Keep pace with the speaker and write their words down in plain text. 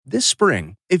This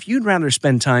spring, if you'd rather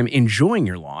spend time enjoying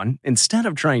your lawn instead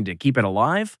of trying to keep it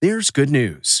alive, there's good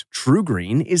news.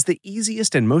 TruGreen is the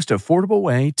easiest and most affordable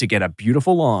way to get a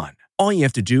beautiful lawn. All you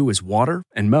have to do is water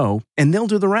and mow, and they'll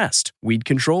do the rest. Weed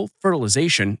control,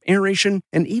 fertilization, aeration,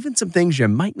 and even some things you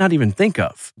might not even think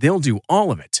of. They'll do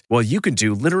all of it, while you can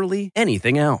do literally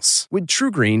anything else. With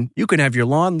TruGreen, you can have your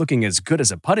lawn looking as good as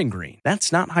a putting green.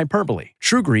 That's not hyperbole.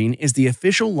 TruGreen is the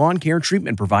official lawn care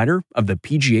treatment provider of the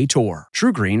PGA Tour.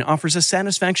 TruGreen offers a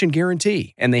satisfaction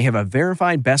guarantee, and they have a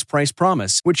verified best price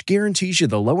promise, which guarantees you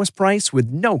the lowest price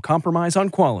with no compromise on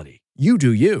quality. You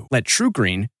do you. Let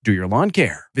TruGreen do your lawn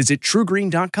care. Visit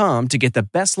TruGreen.com to get the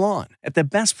best lawn at the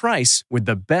best price with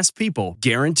the best people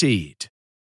guaranteed.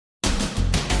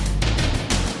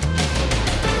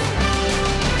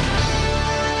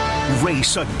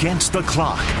 Race against the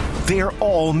clock. They're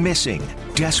all missing.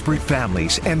 Desperate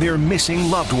families and their missing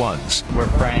loved ones. We're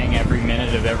praying every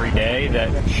minute of every day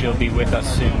that she'll be with us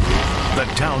soon.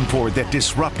 The downpour that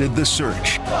disrupted the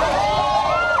search.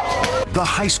 The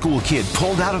high school kid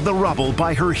pulled out of the rubble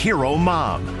by her hero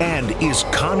mom. And is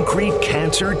concrete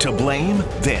cancer to blame?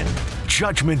 Then,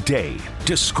 Judgment Day.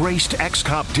 Disgraced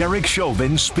ex-cop Derek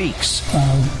Chauvin speaks.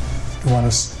 I want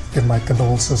to give my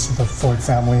condolences to the Floyd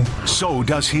family. So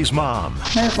does his mom.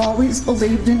 I've always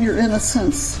believed in your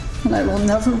innocence, and I will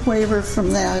never waver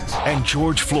from that. And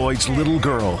George Floyd's little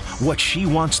girl, what she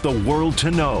wants the world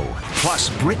to know. Plus,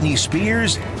 Britney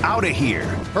Spears, out of here.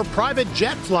 Her private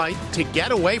jet flight to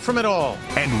get away from it all.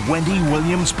 And Wendy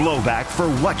Williams' blowback for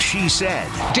what she said.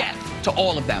 Death to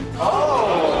all of them.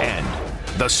 Oh! And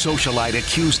the socialite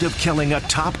accused of killing a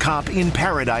top cop in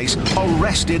Paradise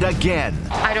arrested again.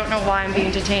 I don't know why I'm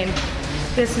being detained.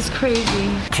 This is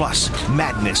crazy. Plus,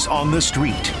 madness on the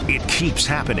street. It keeps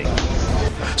happening.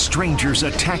 Strangers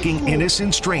attacking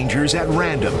innocent strangers at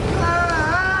random.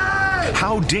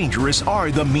 How dangerous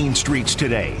are the mean streets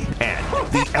today? And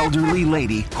the elderly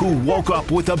lady who woke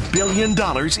up with $1 billion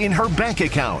in her bank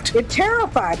account. It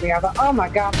terrified me. I thought, oh my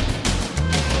God.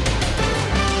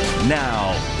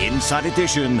 Now, Inside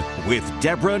Edition with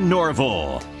Deborah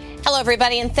Norville. Hello,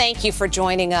 everybody, and thank you for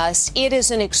joining us. It is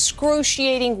an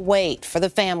excruciating wait for the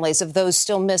families of those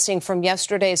still missing from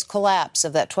yesterday's collapse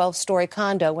of that 12-story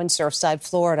condo in Surfside,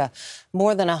 Florida.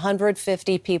 More than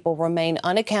 150 people remain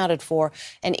unaccounted for,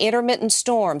 and intermittent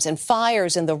storms and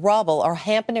fires in the rubble are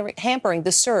hampering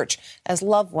the search as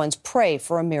loved ones pray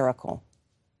for a miracle.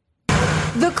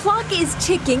 The clock is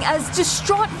ticking as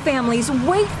distraught families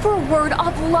wait for word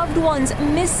of loved ones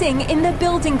missing in the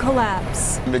building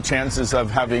collapse. The chances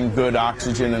of having good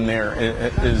oxygen in there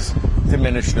is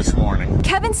diminished this morning.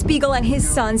 Kevin Spiegel and his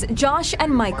sons, Josh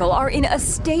and Michael, are in a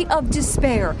state of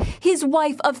despair. His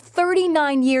wife of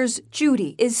 39 years,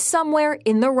 Judy, is somewhere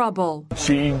in the rubble.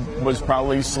 She was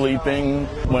probably sleeping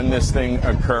when this thing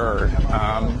occurred.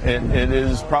 It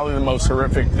is probably the most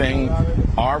horrific thing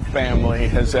our family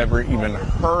has ever even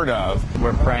heard of.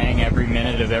 We're praying every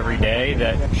minute of every day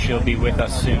that she'll be with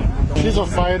us soon. She's a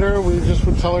fighter. We just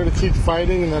would tell her to keep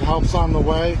fighting, and that helps on the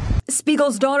way.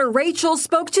 Spiegel's daughter, Rachel,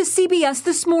 spoke to CBS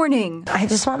this morning. I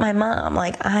just want my mom.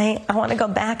 I want to go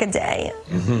back a day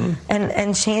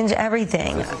and change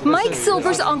everything. Mike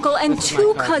Silver's uncle and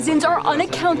two cousins are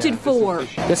unaccounted for.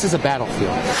 This is a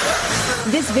battlefield.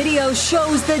 This video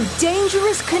shows the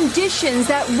dangerous conditions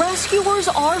that rescuers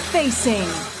are facing.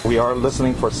 We are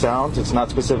listening for sounds. It's not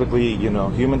specifically,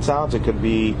 human sounds. It could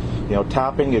be,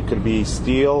 tapping. It could be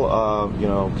steel,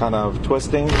 kind of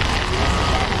twisting.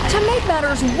 To make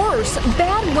matters worse,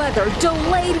 bad weather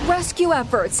delayed rescue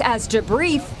efforts as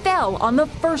debris fell on the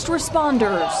first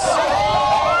responders.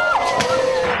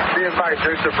 Be advised,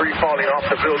 there's debris falling off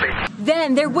the building.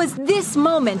 Then there was this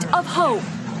moment of hope.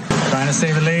 Trying to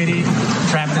save a lady,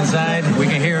 trapped inside. We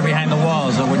can hear her behind the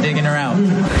walls, so we're digging her out.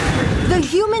 The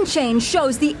human chain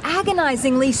shows the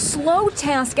agonizingly slow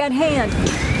task at hand.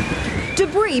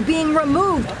 Debris being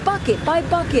removed bucket by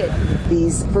bucket.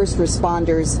 These first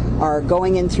responders are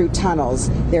going in through tunnels.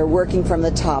 They're working from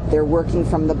the top. They're working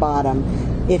from the bottom.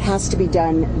 It has to be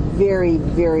done very,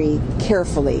 very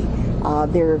carefully.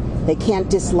 They can't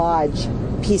dislodge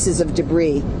pieces of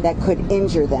debris that could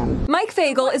injure them. Mike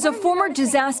Fagel is a former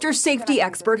disaster safety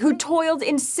expert who toiled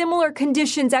in similar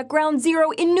conditions at Ground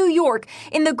Zero in New York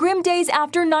in the grim days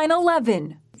after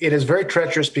 9/11. It is very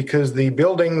treacherous because the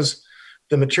buildings,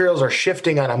 the materials are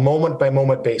shifting on a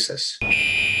moment-by-moment basis.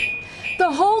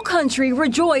 The whole country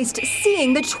rejoiced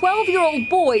seeing the 12-year-old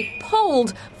boy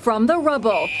pulled from the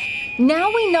rubble.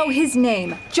 Now we know his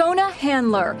name, Jonah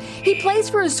Handler. He plays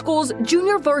for his school's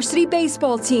junior varsity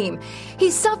baseball team.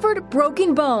 He suffered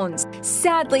broken bones.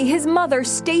 Sadly, his mother,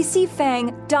 Stacy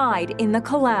Fang, died in the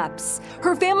collapse.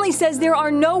 Her family says there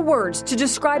are no words to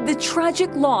describe the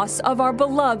tragic loss of our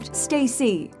beloved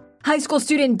Stacy. High school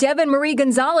student Devin Marie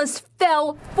Gonzalez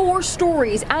fell 4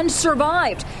 stories and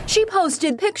survived. She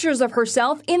posted pictures of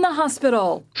herself in the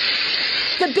hospital.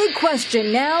 The big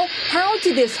question now, how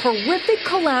did this horrific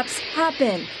collapse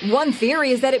happen? One theory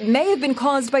is that it may have been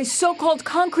caused by so-called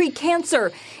concrete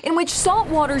cancer, in which salt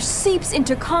water seeps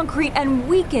into concrete and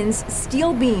weakens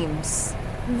steel beams.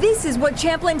 This is what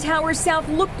Champlain Towers South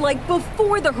looked like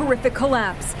before the horrific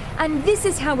collapse, and this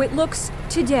is how it looks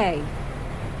today.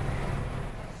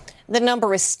 The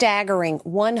number is staggering,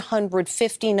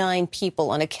 159 people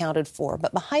unaccounted for.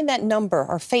 But behind that number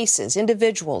are faces,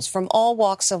 individuals from all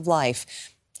walks of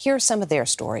life. Here are some of their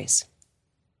stories.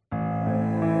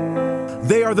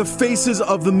 They are the faces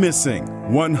of the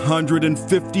missing,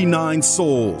 159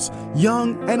 souls,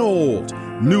 young and old,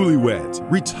 newlyweds,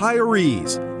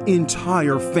 retirees,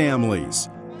 entire families.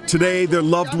 Today, their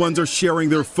loved ones are sharing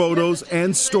their photos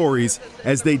and stories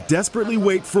as they desperately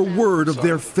wait for word of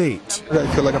their fate. I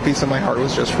feel like a piece of my heart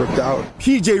was just ripped out.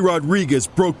 PJ Rodriguez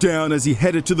broke down as he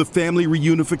headed to the Family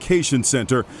Reunification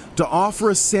Center to offer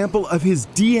a sample of his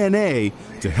DNA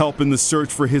to help in the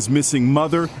search for his missing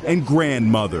mother and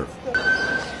grandmother.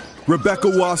 Rebecca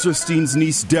Wasserstein's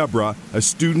niece Deborah, a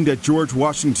student at George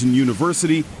Washington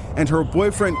University, and her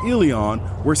boyfriend Ilion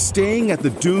were staying at the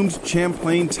doomed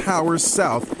Champlain Towers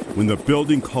South when the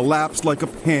building collapsed like a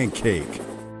pancake.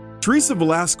 Teresa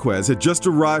Velasquez had just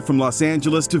arrived from Los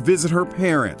Angeles to visit her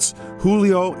parents,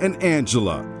 Julio and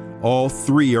Angela. All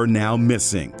 3 are now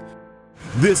missing.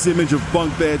 This image of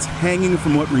bunk beds hanging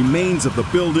from what remains of the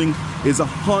building is a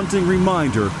haunting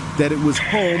reminder that it was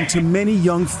home to many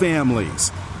young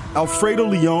families. Alfredo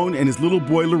Leon and his little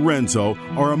boy Lorenzo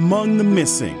are among the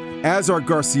missing, as are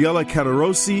Garciela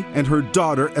Catarosi and her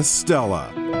daughter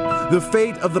Estella. The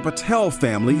fate of the Patel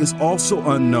family is also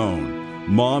unknown.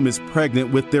 Mom is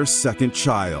pregnant with their second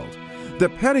child. The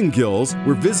Pettingills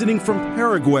were visiting from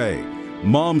Paraguay.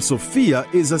 Mom Sofia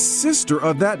is a sister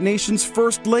of that nation's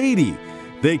first lady.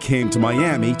 They came to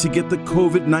Miami to get the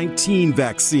COVID-19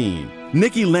 vaccine.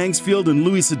 Nikki Langsfield and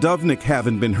Louis Sadovnik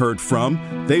haven't been heard from.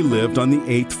 They lived on the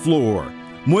 8th floor.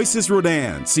 Moises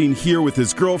Rodan, seen here with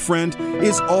his girlfriend,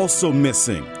 is also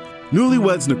missing.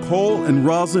 Newlyweds Nicole and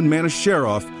Rosalind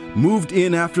Manasheroff moved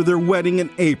in after their wedding in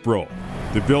April.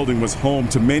 The building was home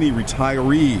to many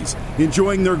retirees,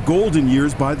 enjoying their golden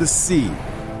years by the sea,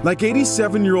 like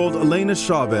 87-year-old Elena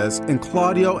Chavez and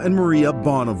Claudio and Maria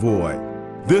Bonavoy.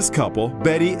 This couple,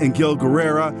 Betty and Gil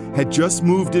Guerrera, had just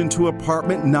moved into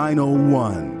apartment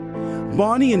 901.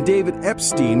 Bonnie and David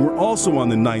Epstein were also on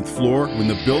the 9th floor when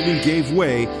the building gave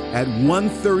way at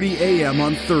 1:30 a.m.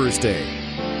 on Thursday.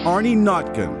 Arnie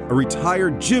Notkin, a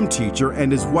retired gym teacher,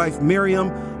 and his wife Miriam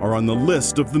are on the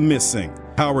list of the missing.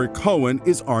 Howard Cohen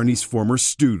is Arnie's former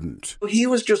student. He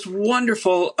was just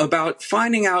wonderful about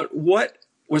finding out what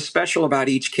was special about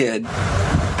each kid.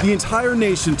 The entire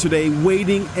nation today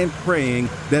waiting and praying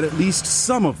that at least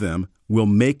some of them will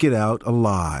make it out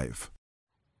alive.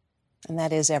 And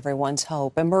that is everyone's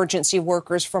hope. Emergency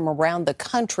workers from around the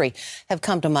country have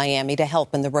come to Miami to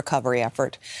help in the recovery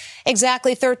effort.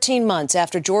 Exactly 13 months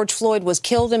after George Floyd was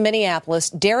killed in Minneapolis,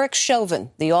 Derek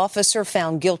Chauvin, the officer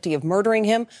found guilty of murdering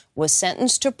him, was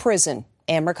sentenced to prison.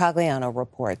 Ann Mercogliano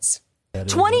reports.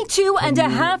 22 and a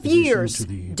half years.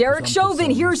 Derek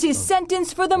Chauvin hears his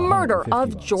sentence for the murder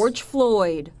of George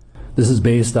Floyd. This is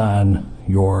based on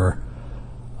your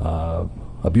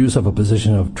abuse of a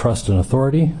position of trust and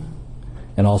authority,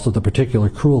 and also the particular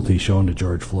cruelty shown to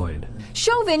George Floyd.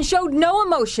 Chauvin showed no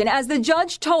emotion as the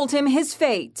judge told him his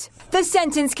fate. The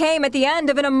sentence came at the end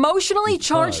of an emotionally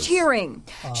charged hearing.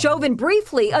 Chauvin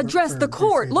briefly addressed the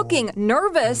court, looking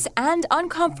nervous and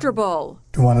uncomfortable.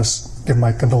 I want to give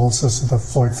my condolences to the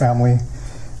Floyd family.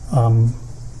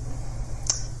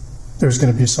 There's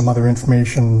going to be some other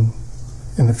information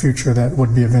in the future that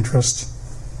would be of interest,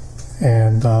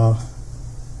 and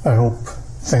I hope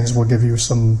things will give you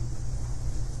some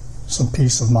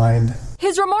peace of mind.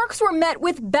 His remarks were met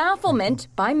with bafflement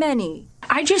by many.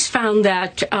 I just found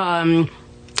that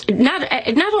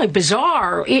not only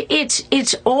bizarre,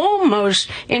 it's almost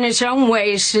in its own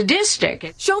way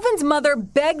sadistic. Chauvin's mother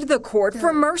begged the court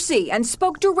for mercy and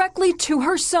spoke directly to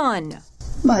her son.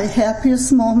 My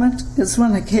happiest moment is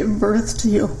when I gave birth to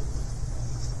you.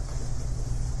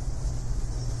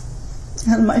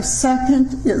 And my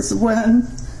second is when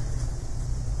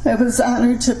I was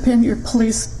honored to pin your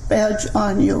police badge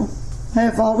on you. I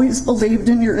have always believed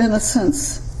in your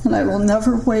innocence, and I will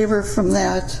never waver from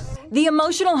that. The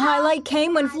emotional highlight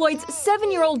came when Floyd's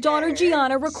 7-year-old daughter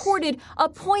Gianna recorded a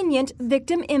poignant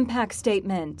victim impact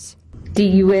statement. Do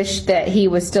you wish that he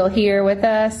was still here with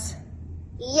us?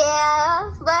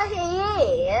 Yeah, but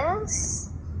he is.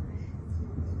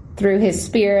 Through his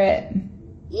spirit?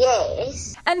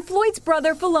 Yes. And Floyd's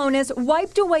brother Philonis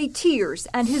wiped away tears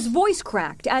and his voice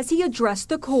cracked as he addressed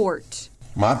the court.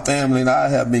 My family and I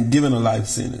have been given a life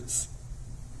sentence.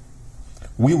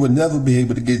 We will never be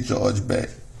able to get George back.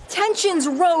 Tensions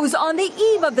rose on the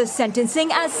eve of the sentencing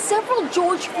as several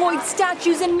George Floyd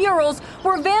statues and murals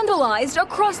were vandalized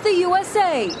across the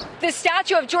USA. The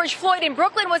statue of George Floyd in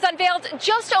Brooklyn was unveiled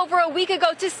just over a week ago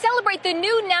to celebrate the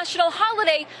new national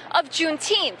holiday of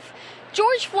Juneteenth.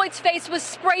 George Floyd's face was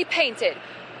spray painted.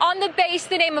 On the base,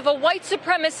 the name of a white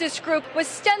supremacist group was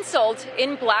stenciled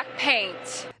in black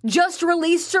paint. Just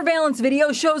released surveillance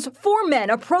video shows 4 men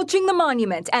approaching the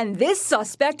monument, and this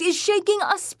suspect is shaking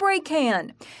a spray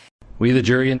can. We, the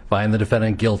jury, find the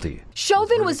defendant guilty.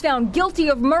 Chauvin was found guilty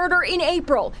of murder in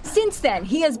April. Since then,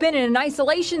 he has been in an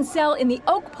isolation cell in the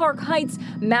Oak Park Heights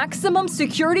maximum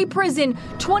security prison,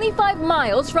 25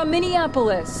 miles from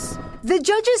Minneapolis. The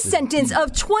judge's sentence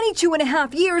of 22 and a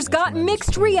half years got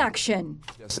mixed reaction.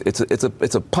 It's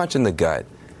a punch in the gut.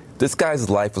 This guy's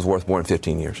life was worth more than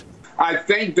 15 years. I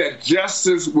think that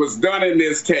justice was done in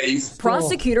this case.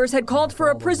 Prosecutors had called for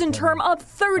a prison term of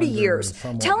 30 years,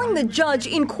 telling the judge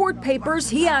in court papers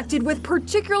he acted with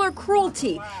particular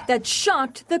cruelty that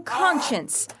shocked the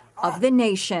conscience of the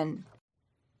nation.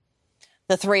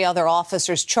 The 3 other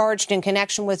officers charged in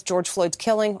connection with George Floyd's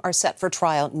killing are set for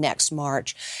trial next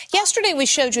March. Yesterday, we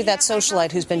showed you that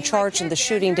socialite who's been charged in the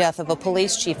shooting death of a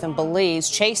police chief in Belize,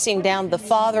 chasing down the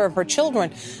father of her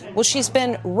children. Well, she's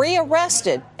been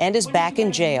rearrested and is back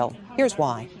in jail. Here's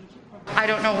why. I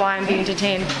don't know why I'm being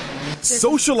detained.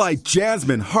 Socialite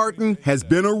Jasmine Harton has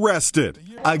been arrested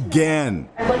again.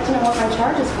 I'd like to know what my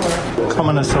charge is for.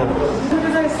 Common assault. Who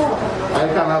did I assault?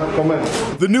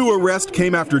 The new arrest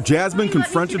came after Jasmine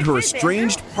confronted her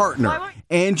estranged partner,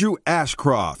 Andrew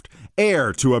Ashcroft,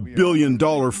 heir to $1 billion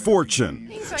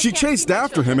fortune. She chased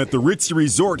after him at the ritzy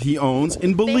resort he owns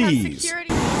in Belize.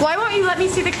 Why won't you let me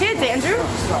see the kids, Andrew?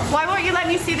 Why won't you let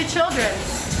me see the children?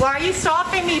 Why are you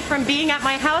stopping me from being at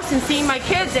my house and seeing my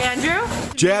kids, Andrew?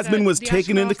 Jasmine was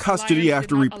taken into custody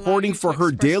after reporting for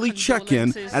her daily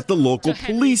check-in at the local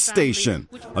police station,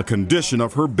 a condition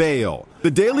of her bail.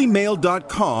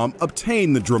 TheDailyMail.com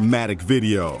obtained the dramatic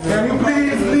video. Can you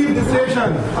please leave the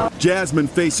station? Jasmine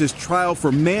faces trial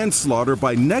for manslaughter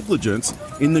by negligence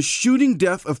in the shooting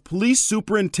death of Police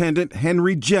Superintendent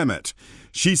Henry Jemmett.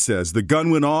 She says the gun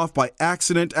went off by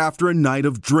accident after a night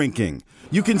of drinking.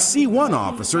 You can see one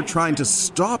officer trying to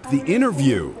stop the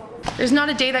interview. There's not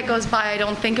a day that goes by I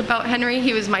don't think about Henry.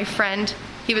 He was my friend.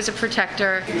 He was a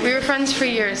protector. We were friends for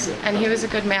years, and he was a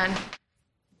good man.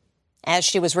 As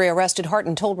she was rearrested,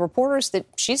 Harton told reporters that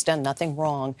she's done nothing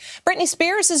wrong. Britney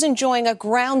Spears is enjoying a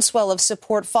groundswell of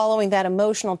support following that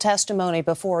emotional testimony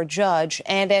before a judge.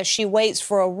 And as she waits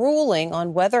for a ruling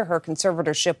on whether her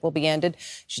conservatorship will be ended,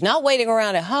 she's not waiting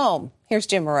around at home. Here's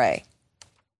Jim Murray.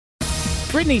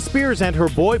 Britney Spears and her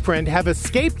boyfriend have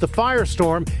escaped the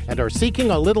firestorm and are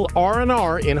seeking a little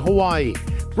R&R in Hawaii.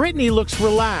 Britney looks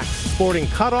relaxed, sporting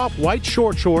cut-off white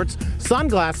short shorts,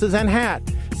 sunglasses, and hat.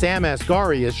 Sam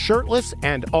Asghari is shirtless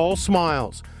and all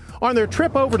smiles. On their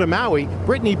trip over to Maui,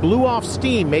 Britney blew off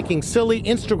steam making silly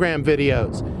Instagram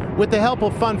videos. With the help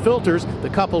of fun filters, the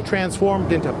couple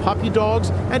transformed into puppy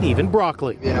dogs and even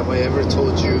broccoli. Have I ever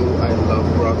told you I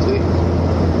love broccoli?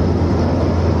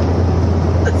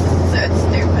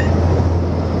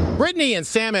 Britney and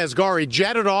Sam Asghari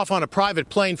jetted off on a private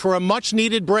plane for a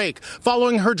much-needed break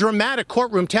following her dramatic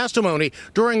courtroom testimony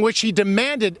during which she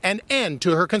demanded an end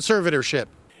to her conservatorship.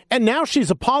 And now she's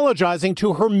apologizing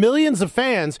to her millions of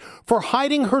fans for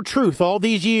hiding her truth all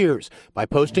these years by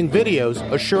posting videos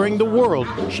assuring the world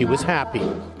she was happy.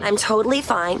 I'm totally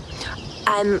fine.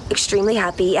 I'm extremely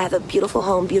happy. I have a beautiful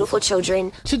home, beautiful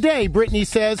children. Today, Britney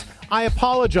says, I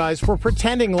apologize for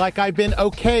pretending like I've been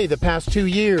okay the past 2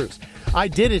 years. I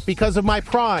did it because of my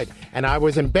pride, and I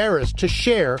was embarrassed to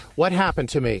share what happened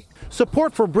to me.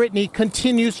 Support for Britney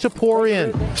continues to pour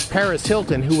in. Paris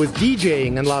Hilton, who was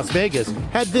DJing in Las Vegas,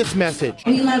 had this message.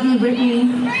 We love you,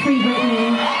 Britney. Free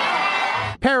Britney.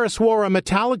 Paris wore a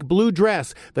metallic blue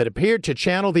dress that appeared to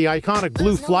channel the iconic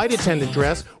blue flight attendant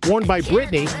dress worn by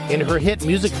Britney in her hit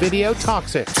music video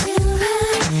Toxic.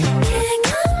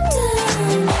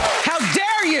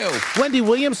 Wendy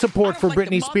Williams' support for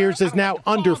Britney Spears is now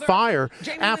under fire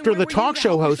after the talk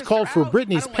show host called for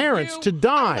Britney's parents to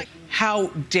die. How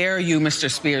dare you, Mr.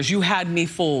 Spears? You had me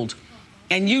fooled.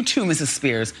 And you too, Mrs.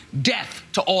 Spears. Death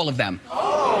to all of them.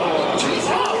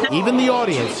 Even the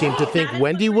audience seemed to think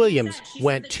Wendy Williams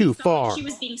went too far. She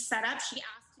was being set up.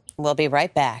 We'll be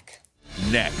right back.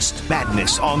 Next,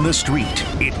 madness on the street.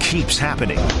 It keeps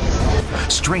happening.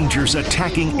 Strangers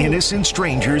attacking innocent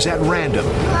strangers at random.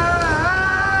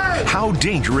 How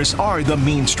dangerous are the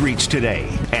mean streets today?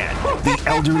 And the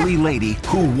elderly lady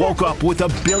who woke up with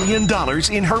 $1 billion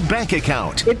in her bank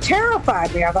account. It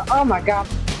terrified me. I thought, oh my God.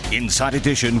 Inside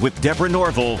Edition with Deborah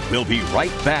Norville. We'll be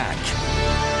right back.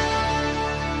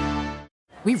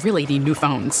 We really need new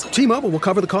phones. T-Mobile will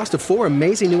cover the cost of 4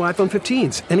 amazing new iPhone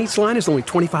 15s, and each line is only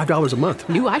 $25 a month.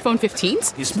 New iPhone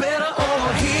 15s? It's better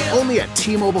over here. Only at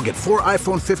T-Mobile, get 4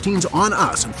 iPhone 15s on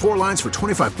us and 4 lines for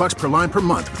 $25 per line per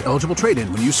month with eligible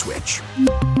trade-in when you switch.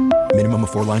 Minimum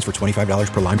of 4 lines for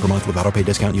 $25 per line per month with autopay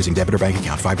discount using debit or bank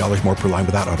account. $5 more per line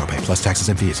without autopay, plus taxes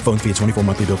and fees. Phone fee at 24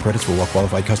 monthly bill credits for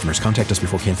well-qualified customers. Contact us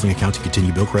before canceling account to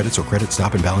continue bill credits or credit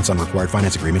stop and balance on required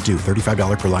finance agreement due.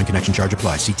 $35 per line connection charge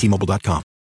applies. See T-Mobile.com.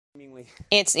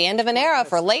 It's the end of an era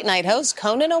for late-night host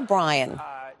Conan O'Brien.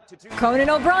 Conan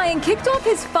O'Brien kicked off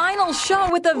his final show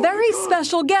with a very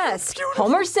special guest,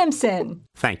 Homer Simpson.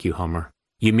 Thank you, Homer.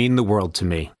 You mean the world to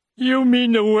me. You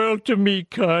mean the world to me,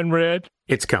 Conrad.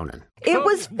 It's Conan. It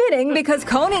was fitting because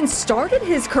Conan started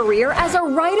his career as a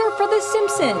writer for The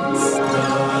Simpsons.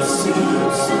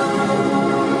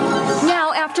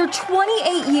 Now, after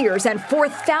 28 years and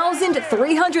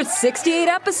 4,368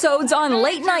 episodes on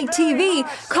late-night TV,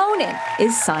 Conan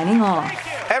is signing off.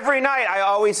 Every night, I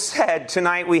always said,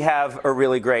 tonight we have a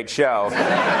really great show.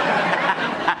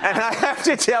 And I have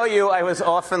to tell you, I was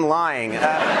often lying.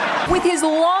 With his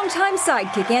longtime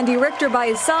sidekick, Andy Richter, by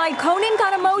his side, Conan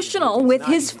got emotional with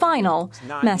his final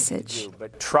message.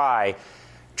 But try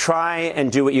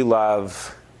and do what you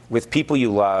love with people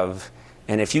you love.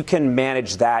 And if you can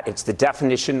manage that, it's the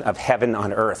definition of heaven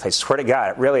on earth. I swear to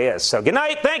God, it really is. So good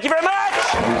night. Thank you very much.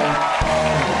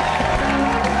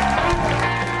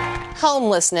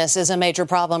 Homelessness is a major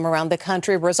problem around the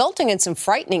country, resulting in some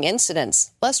frightening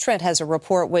incidents. Les Trent has a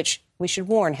report which, we should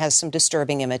warn, has some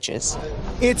disturbing images.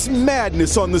 It's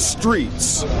madness on the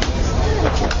streets.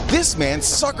 This man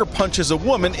sucker punches a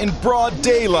woman in broad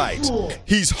daylight.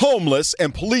 He's homeless,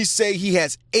 and police say he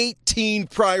has 18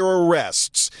 prior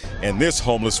arrests. And this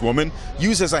homeless woman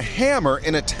uses a hammer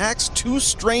and attacks 2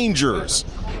 strangers.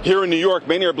 Here in New York,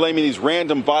 many are blaming these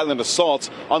random violent assaults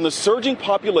on the surging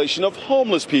population of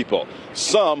homeless people,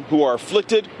 some who are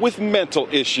afflicted with mental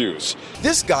issues.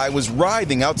 This guy was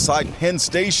writhing outside Penn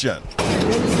Station.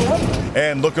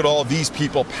 And look at all these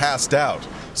people passed out.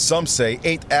 Some say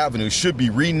 8th Avenue should be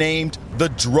renamed the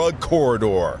Drug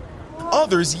Corridor.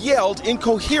 Others yelled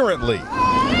incoherently.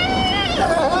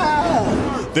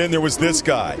 Then there was this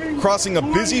guy, crossing a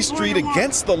busy street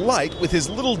against the light with his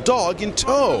little dog in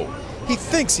tow. He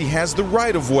thinks he has the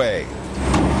right-of-way.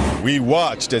 We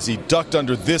watched as he ducked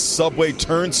under this subway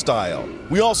turnstile.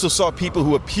 We also saw people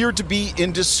who appeared to be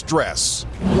in distress.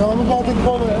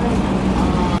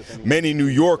 Many New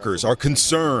Yorkers are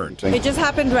concerned. It just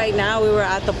happened right now. We were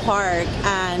at the park,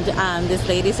 and this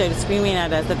lady started screaming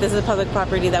at us that this is public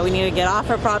property, that we need to get off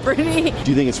her property.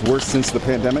 Do you think it's worse since the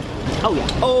pandemic? Oh, yeah.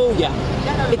 Oh, yeah.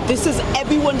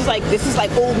 Everyone's like, this is like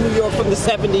old New York from the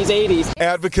 70s, 80s.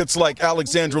 Advocates like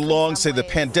Alexandra Long say the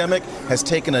pandemic has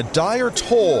taken a dire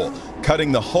toll,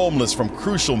 cutting the homeless from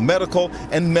crucial medical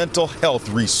and mental health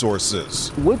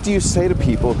resources. What do you say to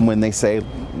people when they say,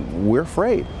 we're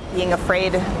afraid? Being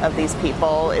afraid of these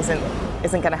people isn't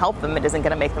going to help them. It isn't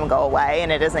going to make them go away,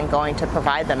 and it isn't going to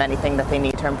provide them anything that they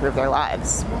need to improve their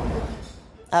lives.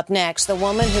 Up next, the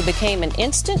woman who became an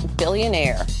instant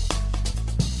billionaire.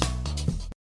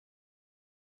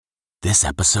 This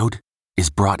episode is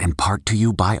brought in part to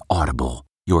you by Audible,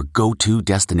 your go-to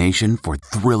destination for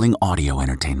thrilling audio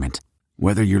entertainment.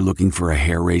 Whether you're looking for a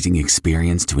hair-raising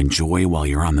experience to enjoy while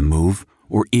you're on the move,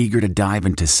 or eager to dive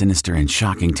into sinister and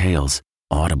shocking tales,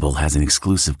 Audible has an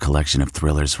exclusive collection of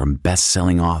thrillers from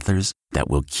best-selling authors that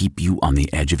will keep you on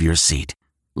the edge of your seat.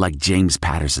 Like James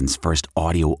Patterson's first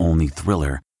audio-only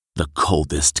thriller, The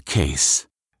Coldest Case.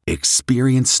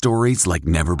 Experience stories like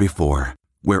never before,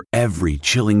 where every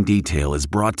chilling detail is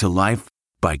brought to life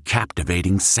by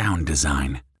captivating sound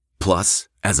design. Plus,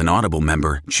 as an Audible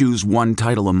member, choose one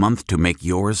title a month to make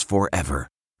yours forever.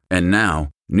 And now,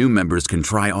 new members can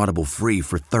try Audible free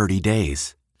for 30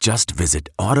 days. Just visit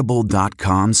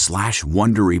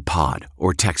audible.com/WonderyPod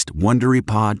or text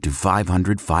WonderyPod to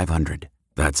 500-500.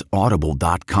 That's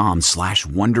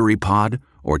audible.com/WonderyPod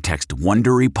or text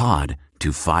WonderyPod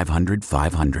to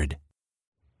 500-500.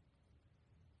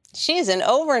 She's an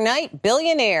overnight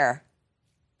billionaire.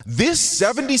 This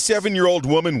 77-year-old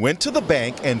woman went to the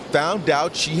bank and found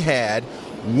out she had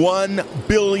 $1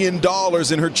 billion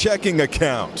in her checking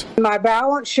account. My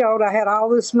balance showed I had all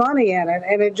this money in it,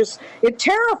 and it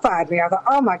terrified me. I thought,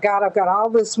 oh my God, I've got all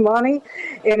this money,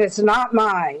 and it's not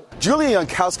mine. Julia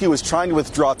Yankowski was trying to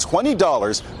withdraw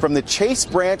 $20 from the Chase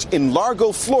branch in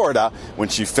Largo, Florida, when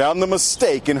she found the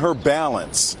mistake in her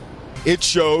balance. It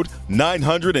showed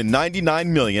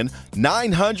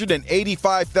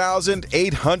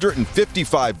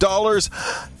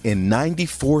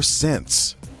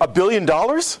 $999,855.94. $1 billion?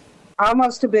 Almost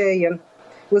 $1 billion. It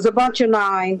was a bunch of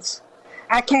nines.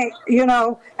 I can't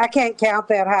count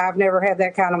that high. I've never had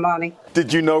that kind of money.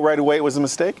 Did you know right away it was a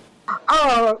mistake?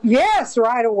 Oh, yes,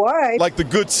 right away. Like the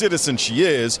good citizen she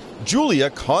is,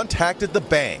 Julia contacted the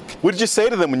bank. What did you say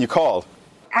to them when you called?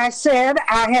 I said,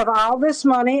 I have all this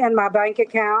money in my bank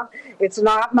account. It's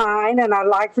not mine, and I'd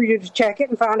like for you to check it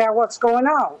and find out what's going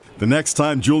on. The next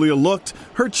time Julia looked,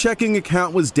 her checking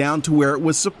account was down to where it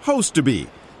was supposed to be,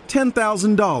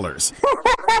 $10,000.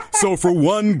 So for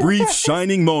one brief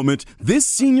shining moment, this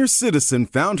senior citizen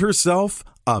found herself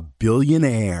a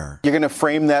billionaire. You're going to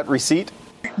frame that receipt?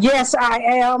 Yes, I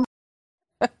am.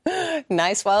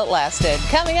 Nice while it lasted.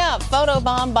 Coming up,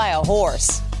 photobombed by a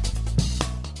horse.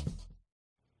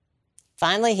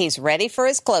 Finally, he's ready for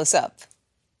his close-up.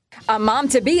 A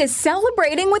mom-to-be is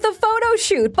celebrating with a photo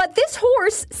shoot, but this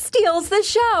horse steals the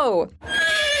show.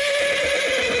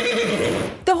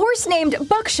 The horse named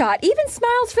Buckshot even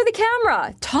smiles for the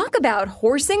camera. Talk about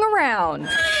horsing around.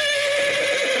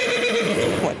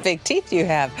 What big teeth you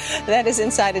have. That is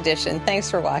Inside Edition. Thanks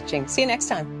for watching. See you next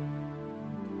time.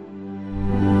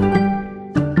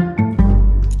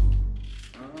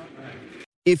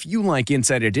 If you like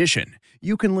Inside Edition,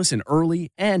 you can listen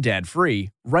early and ad-free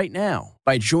right now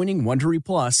by joining Wondery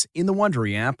Plus in the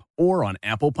Wondery app or on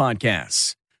Apple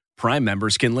Podcasts. Prime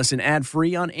members can listen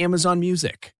ad-free on Amazon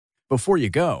Music. Before you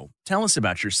go, tell us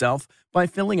about yourself by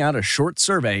filling out a short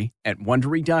survey at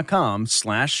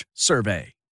Wondery.com/survey.